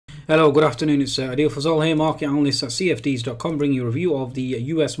Hello, good afternoon. It's Adil Fazal here, market analyst at CFDs.com, bringing you a review of the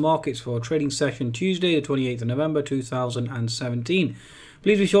US markets for trading session Tuesday, the 28th of November 2017.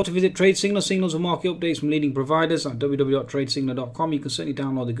 Please be sure to visit Trade Signal, signals and market updates from leading providers at www.tradesignal.com. You can certainly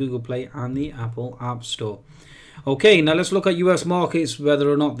download the Google Play and the Apple App Store. Okay, now let's look at US markets, whether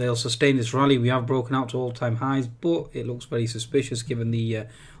or not they'll sustain this rally. We have broken out to all-time highs, but it looks very suspicious given the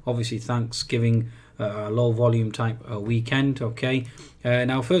obviously Thanksgiving low volume type weekend. Okay,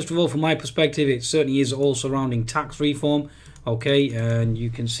 now first of all, from my perspective, it certainly is all surrounding tax reform. Okay, and you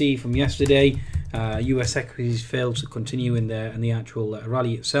can see from yesterday, US equities failed to continue in the actual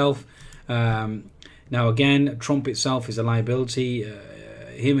rally itself. Now again, Trump itself is a liability.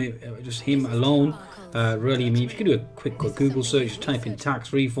 Just him alone. Really, I mean, if you can do a quick Google search, type in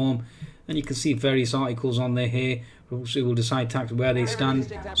tax reform, and you can see various articles on there here. Who will decide tax where they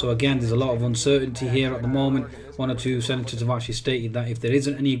stand. So again, there's a lot of uncertainty here at the moment. One or two senators have actually stated that if there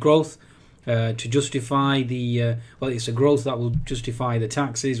isn't any growth to justify the well, it's a growth that will justify the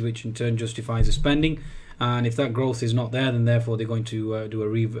taxes, which in turn justifies the spending. And if that growth is not there, then therefore they're going to do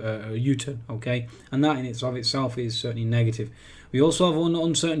a U-turn. Okay, and that in itself is certainly negative. We also have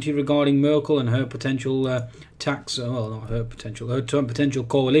uncertainty regarding Merkel and her potential tax. Well, not her potential. Her potential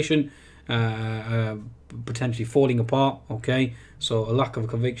coalition. Potentially falling apart. Okay, so a lack of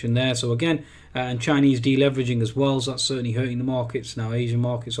conviction there. So again, and Chinese deleveraging as well, so that's certainly hurting the markets. Now Asian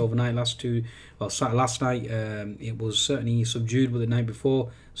markets overnight, last night it was certainly subdued, but the night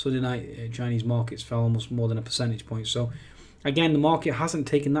before, Sunday night, Chinese markets fell almost more than a percentage point. So again, the market hasn't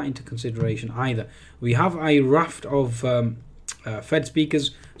taken that into consideration either. We have a raft of Fed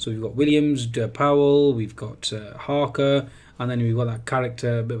speakers. So we've got Williams, Powell, we've got Harker, and then we've got that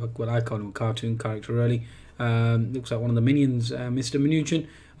character, a bit of what I call him, a cartoon character really. Looks like one of the minions, Mr. Mnuchin.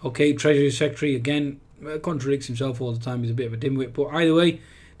 Okay, Treasury Secretary, again, contradicts himself all the time. He's a bit of a dimwit. But either way,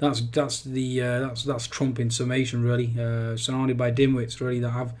 that's Trump in summation really. Surrounded by dimwits really that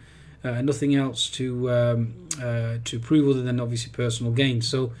have nothing else to prove other than obviously personal gain.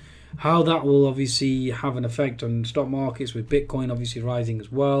 So how that will obviously have an effect on stock markets, with Bitcoin obviously rising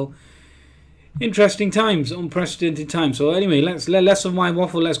as well. Interesting times, unprecedented times. So anyway, less of my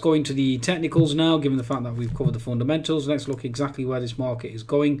waffle. Let's go into the technicals now, given the fact that we've covered the fundamentals. Let's look exactly where this market is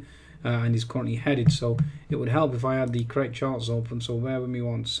going and is currently headed. So it would help if I had the correct charts open. So bear with me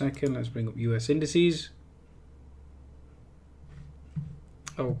 1 second. Let's bring up US indices.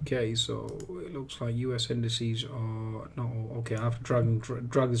 Okay, so it looks like US indices are not okay. I have to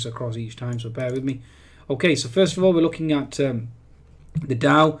drag this across each time, so bear with me. Okay, so first of all, we're looking at the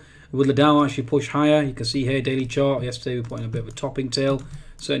Dow. Will the Dow actually push higher? You can see here, daily chart. Yesterday we put in a bit of a topping tail.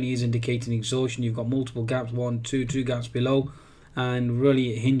 Certainly is indicating exhaustion. You've got multiple gaps, two gaps below, and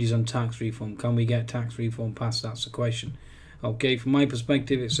really it hinges on tax reform. Can we get tax reform passed? That's the question. Okay, from my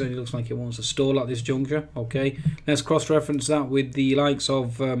perspective, it certainly looks like it wants to stall at this juncture. Okay, let's cross-reference that with the likes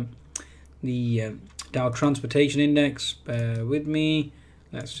of the Dow Transportation Index. Bear with me.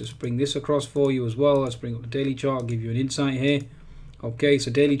 Let's just bring this across for you as well. Let's bring up the daily chart, give you an insight here. Okay, so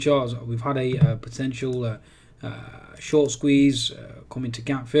daily charts, we've had a potential short squeeze coming to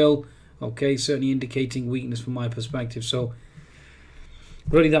gap fill. Okay, certainly indicating weakness from my perspective. So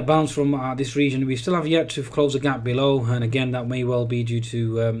really that bounce from this region, we still have yet to close the gap below, and again that may well be due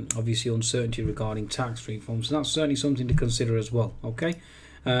to obviously uncertainty regarding tax reform. So that's certainly something to consider as well. Okay,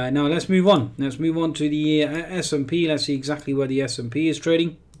 now let's move on. Let's move on to the S&P. Let's see exactly where the S&P is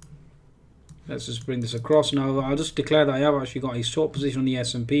trading. Let's just bring this across. Now I'll just declare that I have actually got a short position on the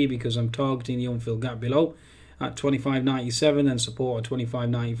S&P because I'm targeting the unfilled gap below at 25.97, then support at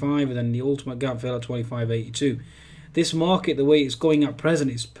 25.95, and then the ultimate gap fill at 25.82. This market, the way it's going at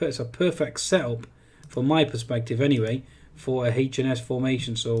present, it's a perfect setup from my perspective anyway for a H&S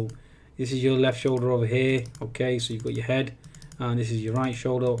formation. So this is your left shoulder over here. Okay, so you've got your head, and this is your right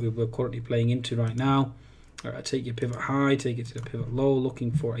shoulder we're currently playing into right now. Take your pivot high, take it to the pivot low,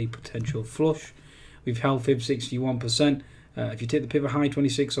 looking for a potential flush. We've held fib 61%. If you take the pivot high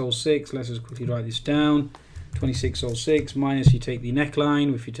 26.06, let's just quickly write this down. 26.06 minus, you take the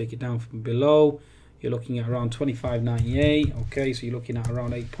neckline. If you take it down from below, you're looking at around 25.98. Okay, so you're looking at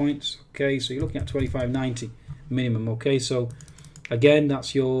around 8 points. Okay, so you're looking at 25.90 minimum. Okay, so again,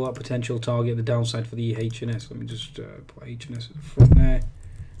 that's your potential target, the downside for the H&S. Let me just put H&S at the front there,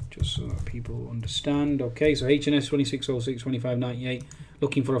 just so that people understand. Okay, so H&S 26.06, 25.98,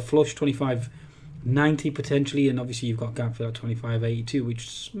 looking for a flush 25.90 potentially, and obviously you've got gap fill at 25.82,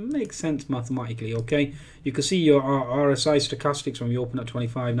 which makes sense mathematically. Okay, you can see your RSI stochastics when we open at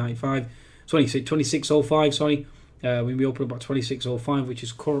 25.95, 26.05. Sorry, when we open about 26.05, which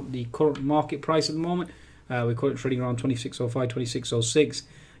is the current market price at the moment. We're currently trading around 26.05, 26.06.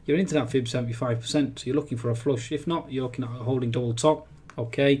 you're into that fib 75%, so you're looking for a flush. If not, you're looking at holding double top,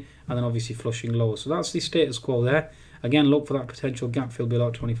 okay, and then obviously flushing lower. So that's the status quo there. Again, look for that potential gap fill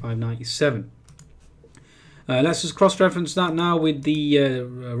below 25.97. Let's just cross-reference that now with the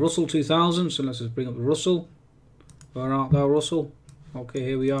Russell 2000. So let's just bring up the Russell. Where art thou, Russell? Okay,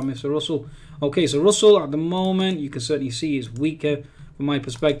 here we are, Mr. Russell. Okay, so Russell at the moment, you can certainly see it's weaker from my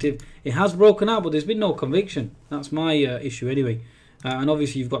perspective. It has broken out, but there's been no conviction. That's my issue anyway. And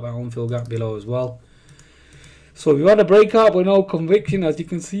obviously you've got that on-fill gap below as well. So we've had a breakout with no conviction, as you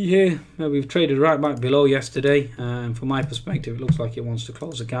can see here. We've traded right back below yesterday, and from my perspective, it looks like it wants to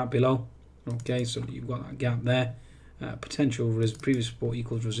close the gap below. Okay, so you've got that gap there. Potential previous support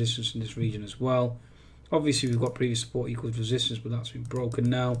equals resistance in this region as well. Obviously, we've got previous support equals resistance, but that's been broken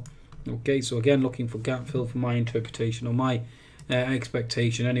now. Okay, so again, looking for gap fill for my interpretation or my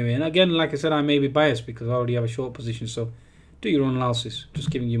expectation anyway. And again, like I said, I may be biased because I already have a short position, so do your own analysis.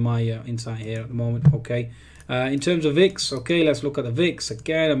 Just giving you my insight here at the moment. Okay. In terms of VIX, okay, let's look at the VIX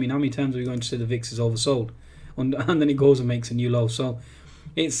again. I mean, how many times are we going to say the VIX is oversold, and then it goes and makes a new low? So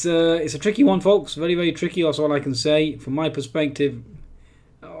it's a tricky one, folks. Very, very tricky. That's all I can say. From my perspective,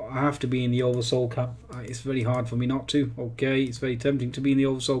 I have to be in the oversold camp. It's very hard for me not to. Okay, it's very tempting to be in the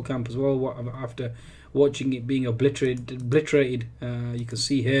oversold camp as well. After watching it being obliterated, you can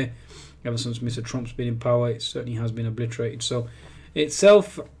see here, ever since Mr. Trump's been in power, it certainly has been obliterated. So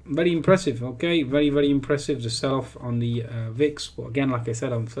itself, very impressive. Okay, very, very impressive, the sell-off on the VIX. But again, like I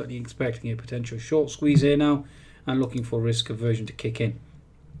said, I'm certainly expecting a potential short squeeze here now and looking for risk aversion to kick in.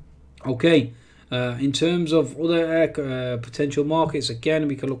 Okay, in terms of other potential markets, again,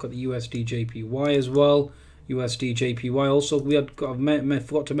 we can look at the USD JPY as well. USD JPY also, we had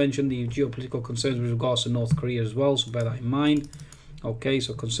forgot to mention the geopolitical concerns with regards to North Korea as well, so bear that in mind. Okay,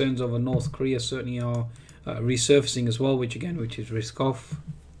 so concerns over North Korea certainly are resurfacing as well, which is risk off.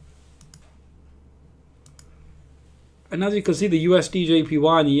 And as you can see, the USD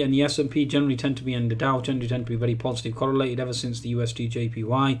JPY and the S&P generally tend to be, and the Dow generally tend to be very positive correlated ever since the USD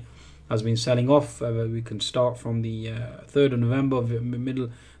JPY has been selling off. We can start from the 3rd of November,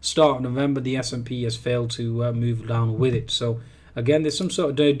 start of November, the S&P has failed to move down with it. So again, there's some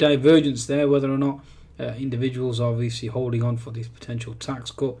sort of divergence there, whether or not individuals are obviously holding on for this potential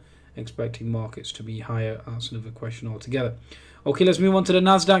tax cut, expecting markets to be higher. That's another question altogether. Okay, let's move on to the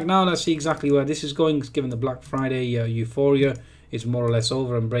Nasdaq now. Let's see exactly where this is going, given the Black Friday euphoria is more or less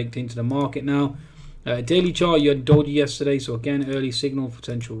over and breaked into the market now. Daily chart, you had doji yesterday, so again, early signal,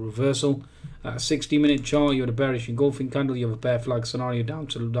 potential reversal. 60-minute chart, you had a bearish engulfing candle, you have a bear flag scenario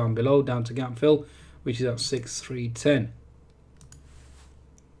down below, down to gap fill, which is at 6,310.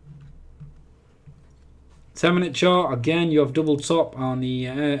 10-minute chart, again, you have double top on the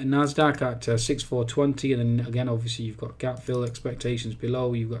Nasdaq at 6,420, and then again, obviously, you've got gap fill expectations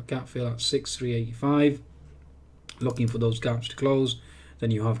below. You've got gap fill at 6,385, looking for those gaps to close. Then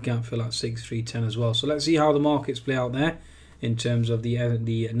you have gap fill at 6,310 as well. So let's see how the markets play out there in terms of the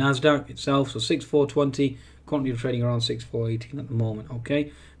Nasdaq itself. So 6,420, currently trading around 6,418 at the moment.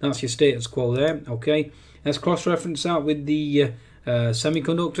 Okay, that's your status quo there. Okay, let's cross-reference that with the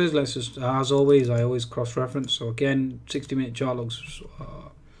semiconductors. Let's just, as always, I always cross-reference. So again, 60-minute chart looks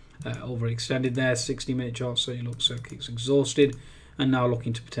overextended there. 60-minute chart certainly looks like it's exhausted, and now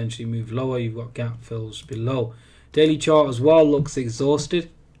looking to potentially move lower. You've got gap fills below. Daily chart as well looks exhausted.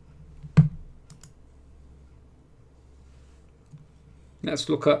 Let's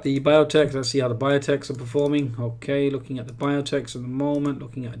look at the biotechs. Let's see how the biotechs are performing. Okay, looking at the biotechs at the moment,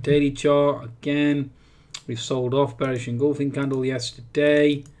 looking at a daily chart again. We've sold off bearish engulfing candle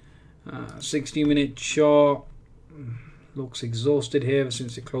yesterday. 60-minute chart looks exhausted here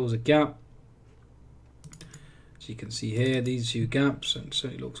since it closed a gap. So you can see here these two gaps, and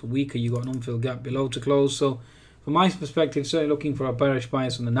certainly looks weaker. You've got an unfilled gap below to close. So from my perspective, certainly looking for a bearish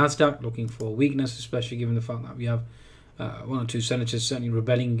bias on the Nasdaq, looking for weakness, especially given the fact that we have one or two senators certainly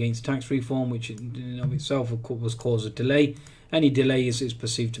rebelling against tax reform, which in and of itself was cause a delay. Any delay is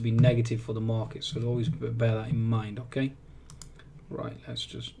perceived to be negative for the market, so always bear that in mind. Okay, right, let's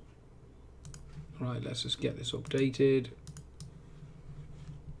just get this updated.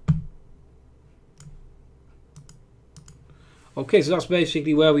 Okay, so that's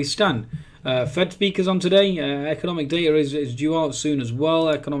basically where we stand. Fed speakers on today. Economic data is due out soon as well.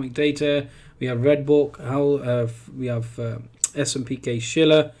 Economic data. We have Redbook. We have S&P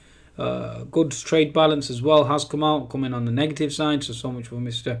Schiller. Goods trade balance as well has come out, coming on the negative side. So much for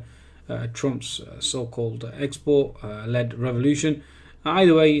Mr. Trump's so-called export-led revolution.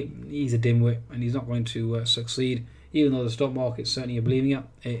 Either way, he's a dimwit and he's not going to succeed. Even though the stock market certainly are believing it,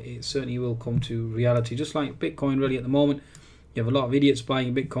 it certainly will come to reality. Just like Bitcoin really at the moment. You have a lot of idiots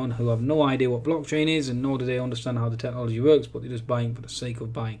buying Bitcoin who have no idea what blockchain is, and nor do they understand how the technology works, but they're just buying for the sake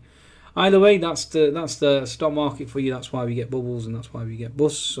of buying. Either way, that's the stock market for you. That's why we get bubbles and that's why we get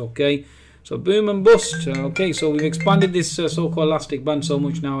busts. Okay, so boom and bust. Okay, so we've expanded this so-called elastic band so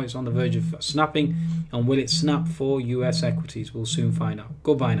much now it's on the verge of snapping. And will it snap for US equities? We'll soon find out.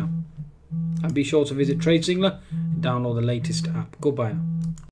 Goodbye now. And be sure to visit Trade Signaler and download the latest app. Goodbye now.